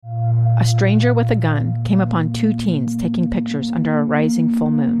a stranger with a gun came upon two teens taking pictures under a rising full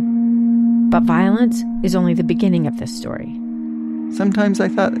moon. But violence is only the beginning of this story. Sometimes I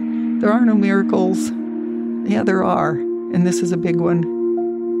thought, there are no miracles. Yeah, there are, and this is a big one.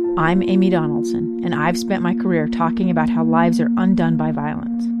 I'm Amy Donaldson, and I've spent my career talking about how lives are undone by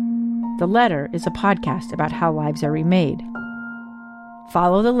violence. The Letter is a podcast about how lives are remade.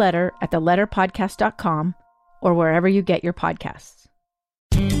 Follow The Letter at theletterpodcast.com or wherever you get your podcasts.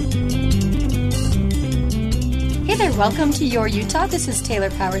 Hey there, welcome to Your Utah. This is Taylor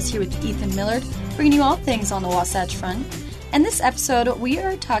Powers here with Ethan Millard, bringing you all things on the Wasatch Front. And this episode, we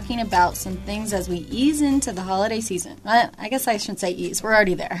are talking about some things as we ease into the holiday season. I guess I shouldn't say ease. We're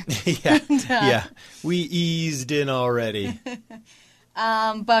already there. Yeah, we eased in already.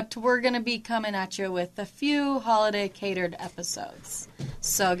 But we're going to be coming at you with a few holiday-catered episodes.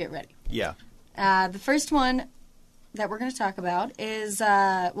 So get ready. Yeah. The first one that we're going to talk about is,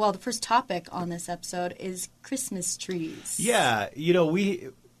 the first topic on this episode is Christmas trees. Yeah,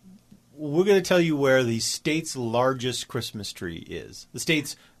 we're going to tell you where the state's largest Christmas tree is. The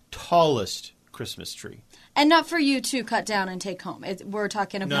state's tallest Christmas tree. And not for you to cut down and take home. We're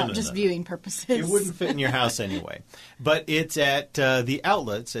talking about viewing purposes. It wouldn't fit in your house anyway. But it's at the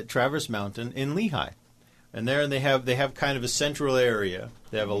outlets at Traverse Mountain in Lehi. And there they have kind of a central area.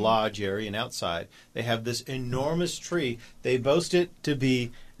 They have a lodge area, and outside they have this enormous tree. They boast it to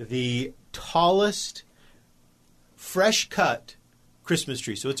be the tallest, fresh-cut Christmas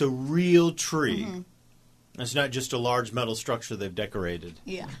tree. So it's a real tree. Mm-hmm. It's not just a large metal structure they've decorated,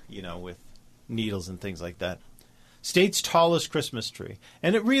 with needles and things like that. State's tallest Christmas tree.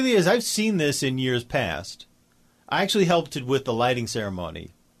 And it really is. I've seen this in years past. I actually helped with the lighting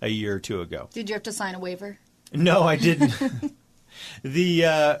ceremony a year or two ago. Did you have to sign a waiver? No, I didn't.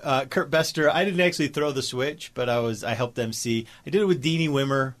 The Kurt Bester, I didn't actually throw the switch, but I helped MC. I did it with Deanie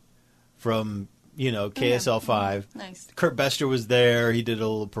Wimmer from KSL 5. Nice. Kurt Bester was there. He did a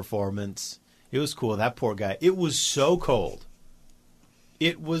little performance. It was cool. That poor guy. It was so cold.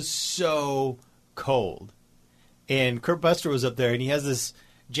 It was so cold. And Kurt Bester was up there, and he has this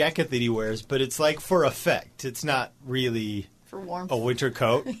jacket that he wears, but it's like for effect. It's not really for warmth. A winter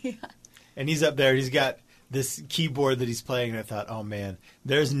coat. Yeah. And he's up there, and he's got this keyboard that he's playing, and I thought, oh, man,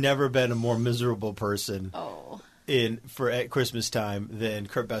 there's never been a more miserable person at Christmas time than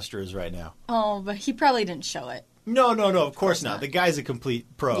Kurt Bester is right now. Oh, but he probably didn't show it. No, of course not. The guy's a complete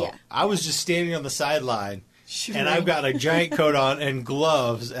pro. Yeah. I was just standing on the sideline, Sure. and I've got a giant coat on and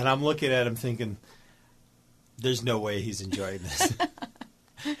gloves, and I'm looking at him thinking, there's no way he's enjoying this.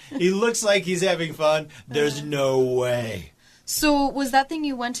 He looks like he's having fun. There's no way. So was that thing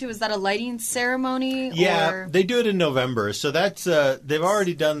you went to, was that a lighting ceremony? Yeah, they do it in November. So that's they've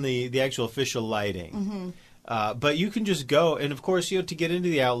already done the actual official lighting. Mm-hmm. But you can just go. And, of course, to get into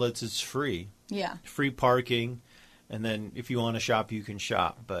the outlets, it's free. Yeah. Free parking. And then if you want to shop, you can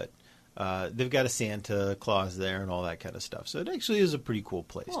shop. But they've got a Santa Claus there and all that kind of stuff. So it actually is a pretty cool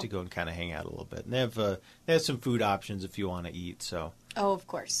place to go and kind of hang out a little bit. And they have some food options if you want to eat. So. Oh, of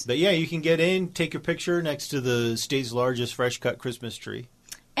course. But, yeah, you can get in, take your picture next to the state's largest fresh-cut Christmas tree.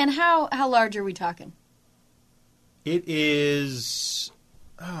 And how large are we talking? It is...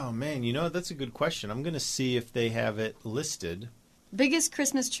 Oh, man, that's a good question. I'm going to see if they have it listed. Biggest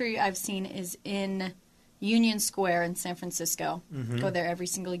Christmas tree I've seen is in Union Square in San Francisco. Mm-hmm. Go there every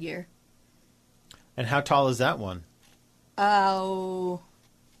single year. And how tall is that one? Oh...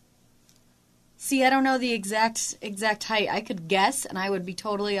 See, I don't know the exact height. I could guess, and I would be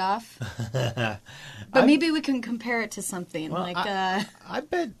totally off. But maybe we can compare it to something I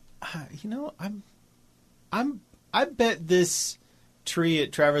bet. I bet this tree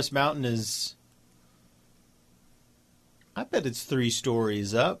at Traverse Mountain is. I bet it's 3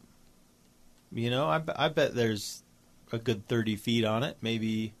 stories up. I bet there's a good 30 feet on it.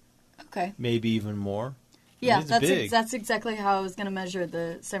 Maybe. Okay. Maybe even more. Yeah, that's exactly how I was going to measure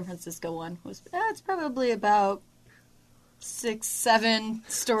the San Francisco one. It's probably about 6-7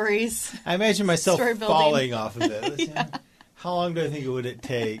 stories. I imagine myself falling off of it. Yeah. How long do I think it would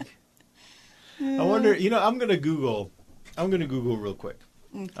take? I wonder. I'm going to Google. I'm going to Google real quick.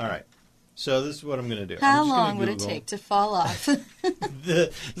 Okay. All right. So this is what I'm going to do. How long would it take to fall off?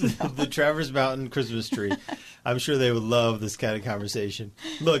 the Traverse Mountain Christmas tree. I'm sure they would love this kind of conversation.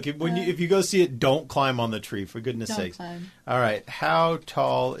 Look, if you go see it, don't climb on the tree, for goodness sakes. Climb. All right. How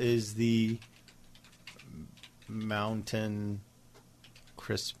tall is the mountain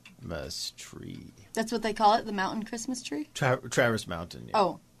Christmas tree? That's what they call it, the mountain Christmas tree? Traverse Mountain. Yeah.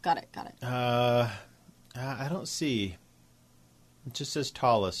 Oh, got it. I don't see. It just says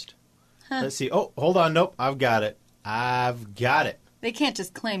tallest. Huh. Let's see. Oh, hold on. Nope. I've got it. They can't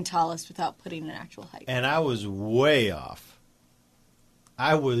just claim tallest without putting an actual height. And I was way off.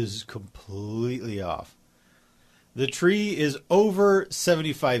 I was completely off. The tree is over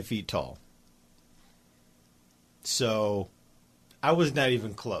 75 feet tall. So I was not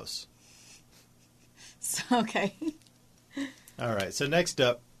even close. So, okay. All right. So next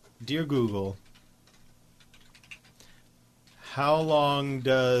up, dear Google, how long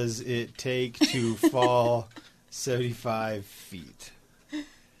does it take to fall 75 feet?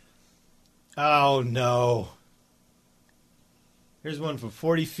 Oh, no. Here's one for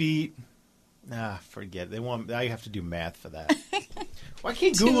 40 feet. Forget it. I have to do math for that. Why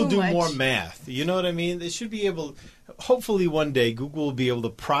can't Google do more math? You know what I mean? They should be able, hopefully one day Google will be able to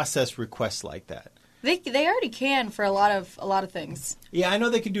process requests like that. They already can for a lot of things. Yeah, I know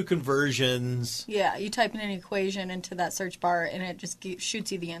they can do conversions. Yeah, you type in an equation into that search bar and it just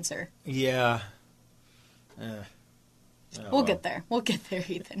shoots you the answer. Yeah. We'll get there. We'll get there,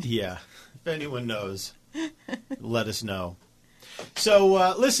 Ethan. Yeah. If anyone knows, let us know.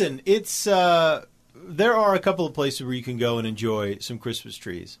 So, listen, it's there are a couple of places where you can go and enjoy some Christmas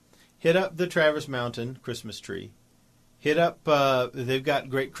trees. Hit up the Traverse Mountain Christmas tree. Hit up, they've got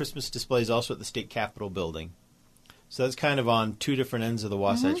great Christmas displays also at the State Capitol building. So that's kind of on two different ends of the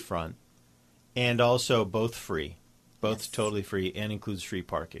Wasatch Front. And also both free. Both totally free and includes free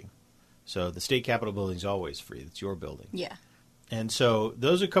parking. So the State Capitol building is always free. It's your building. Yeah. And so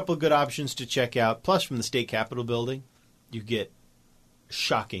those are a couple of good options to check out. Plus, from the State Capitol building, you get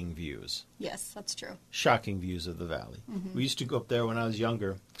shocking views. Yes, that's true. Shocking views of the valley. We used to go up there when I was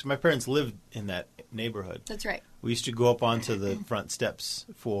younger because my parents lived in that neighborhood. That's right. We used to go up onto the front steps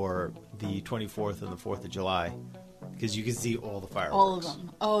for the 24th and the 4th of July because you could see all the fireworks. All of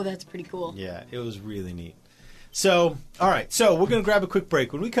them. Oh, that's pretty cool. Yeah, it was really neat. So, all right. So we're going to grab a quick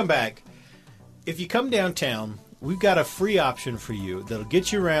break. When we come back, if you come downtown, we've got a free option for you that'll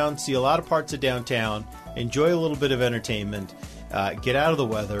get you around, see a lot of parts of downtown, enjoy a little bit of entertainment, get out of the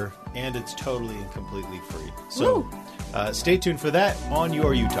weather, and it's totally and completely free. So stay tuned for that on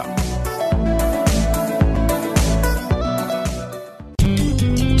Your Utah.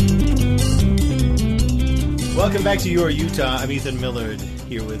 Welcome back to Your Utah. I'm Ethan Millard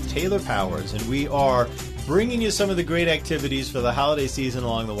here with Taylor Powers, and we are bringing you some of the great activities for the holiday season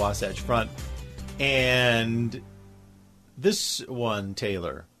along the Wasatch Front. And this one,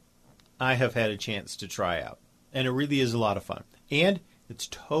 Taylor, I have had a chance to try out, and it really is a lot of fun. And it's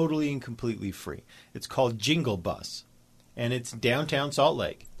totally and completely free. It's called Jingle Bus, and it's downtown Salt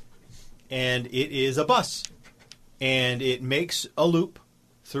Lake. And it is a bus, and it makes a loop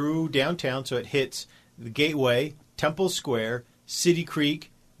through downtown, so it hits the Gateway, Temple Square, City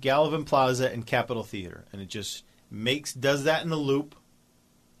Creek, Gallivan Plaza, and Capitol Theater. And it just does that in a loop,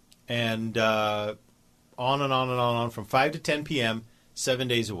 and on and on and on from 5 to 10 p.m., 7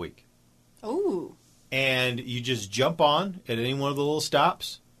 days a week. Ooh. And you just jump on at any one of the little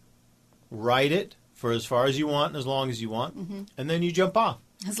stops, ride it for as far as you want and as long as you want, and then you jump off.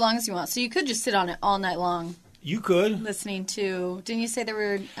 As long as you want. So you could just sit on it all night long. You could. Listening to, didn't you say there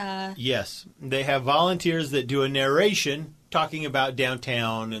were... Yes. They have volunteers that do a narration talking about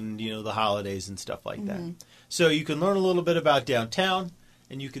downtown and, the holidays and stuff like that. So you can learn a little bit about downtown,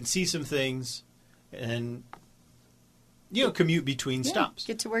 and you can see some things and, commute between stops.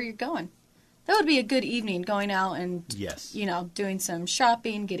 Get to where you're going. That would be a good evening, going out and, doing some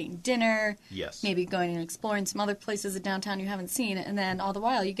shopping, getting dinner. Yes. Maybe going and exploring some other places in downtown you haven't seen. And then all the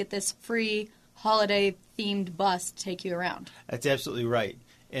while you get this free holiday-themed bus to take you around. That's absolutely right.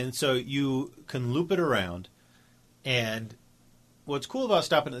 And so you can loop it around. And what's cool about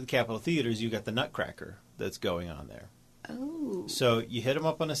stopping at the Capitol Theater is you got the Nutcracker that's going on there. Oh. So you hit them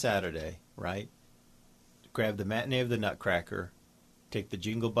up on a Saturday, right? Grab the matinee of the Nutcracker. Take the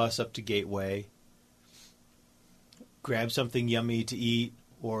Jingle Bus up to Gateway, grab something yummy to eat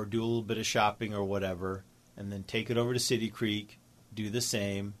or do a little bit of shopping or whatever, and then take it over to City Creek, do the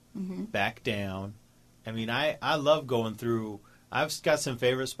same, back down. I mean, I love going through. I've got some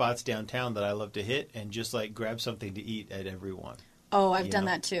favorite spots downtown that I love to hit and just grab something to eat at every one. Oh, I've done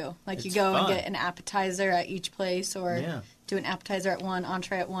that too. You go and get an appetizer at each place or do an appetizer at one,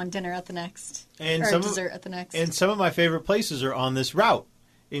 entree at one, dinner at the next, or dessert at the next. And some of my favorite places are on this route,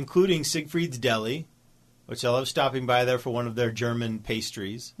 including Siegfried's Deli, which I love stopping by there for one of their German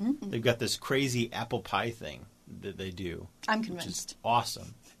pastries. They've got this crazy apple pie thing that they do. I'm convinced. Which is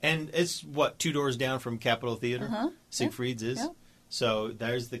awesome. And it's, 2 doors down from Capitol Theater? Siegfried's is. Yeah. So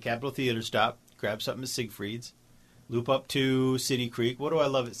there's the Capitol Theater stop. Grab something at Siegfried's. Loop up to City Creek. What do I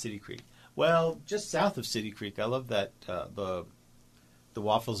love at City Creek? Well, just south of City Creek, I love that the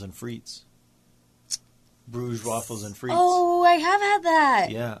waffles and frites. Bruges waffles and frites. Oh, I have had that.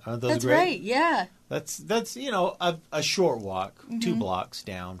 Yeah, aren't those That's great? right. Yeah. That's a short walk, 2 blocks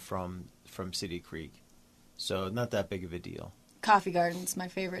down from City Creek, so not that big of a deal. Coffee Garden's my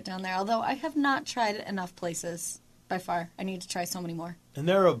favorite down there, although I have not tried enough places by far. I need to try so many more. And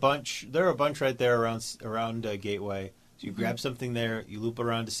there are a bunch right there around Gateway. So you grab something there, you loop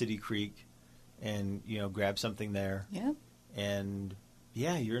around to City Creek, and grab something there. Yeah. And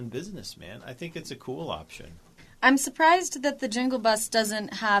yeah, you're in business, man. I think it's a cool option. I'm surprised that the Jingle Bus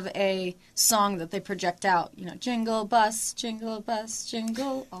doesn't have a song that they project out. Jingle bus,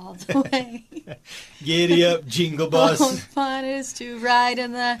 jingle all the way. Giddy up, Jingle Bus. Oh, fun is to ride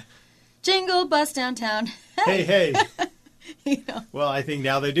in the Jingle Bus downtown. Hey. Well, I think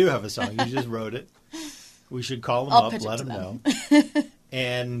now they do have a song. You just wrote it. We should call them up, let them know.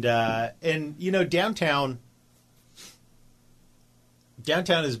 And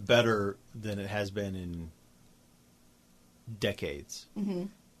downtown is better than it has been in decades. Mm-hmm.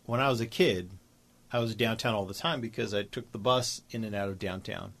 When I was a kid, I was downtown all the time because I took the bus in and out of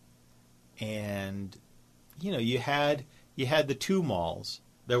downtown. And you had the 2 malls.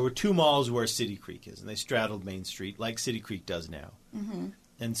 There were 2 malls where City Creek is, and they straddled Main Street like City Creek does now. Mm-hmm.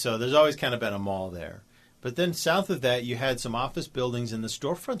 And so there's always kind of been a mall there. But then south of that, you had some office buildings, and the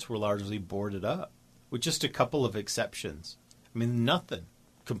storefronts were largely boarded up, with just a couple of exceptions. I mean, nothing.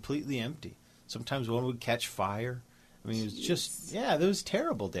 Completely empty. Sometimes one would catch fire. I mean, it was just, it was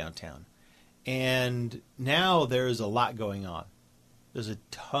terrible downtown. And now there's a lot going on. There's a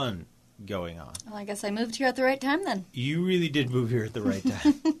ton going on. Well, I guess I moved here at the right time then. You really did move here at the right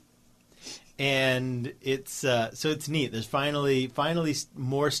time. And it's so it's neat. There's finally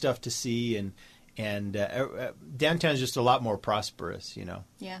more stuff to see, and downtown's just a lot more prosperous,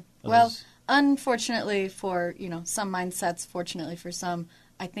 Yeah. Well, unfortunately for, some mindsets, fortunately for some,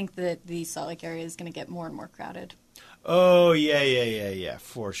 I think that the Salt Lake area is going to get more and more crowded. Oh, yeah,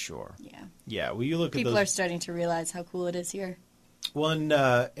 for sure. Yeah. Yeah, well, you look people at those... are starting to realize how cool it is here. Well, and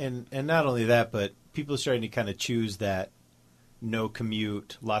not only that, but people are starting to kind of choose that no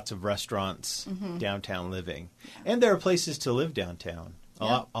commute, lots of restaurants, downtown living. Yeah. And there are places to live downtown.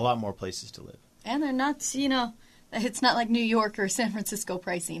 A lot more places to live. And they're not, it's not like New York or San Francisco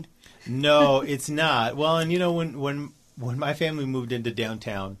pricing. No, it's not. Well, and when my family moved into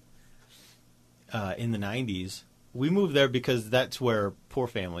downtown in the 90s, we moved there because that's where poor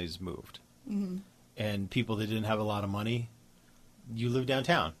families moved. Mm-hmm. And people that didn't have a lot of money, you lived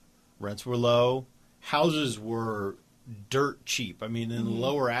downtown. Rents were low. Houses were dirt cheap. I mean, in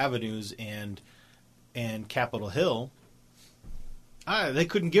lower avenues and Capitol Hill, they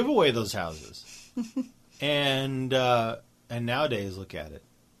couldn't give away those houses. And nowadays, look at it.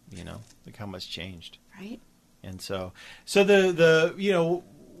 Look how much changed. Right. And so the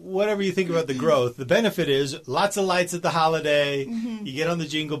whatever you think about the growth, the benefit is lots of lights at the holiday. Mm-hmm. You get on the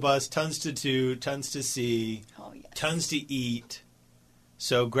Jingle Bus, tons to do, tons to see, tons to eat.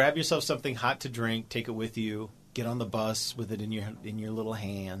 So grab yourself something hot to drink, take it with you, get on the bus with it in your little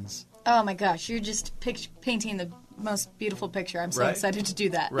hands. Oh my gosh, you're just painting the most beautiful picture. I'm so excited to do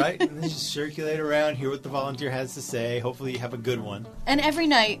that. Right? And then just circulate around, hear what the volunteer has to say. Hopefully you have a good one. And every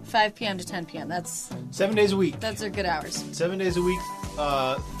night, 5 p.m. to 10 p.m. That's 7 days a week. Those are good hours. 7 days a week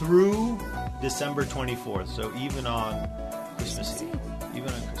through December 24th. So even on Christmas Eve. Even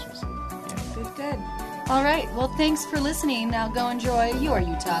on Christmas Eve. Yeah. Good. All right. Well, thanks for listening. Now go enjoy your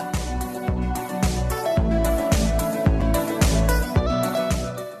Utah.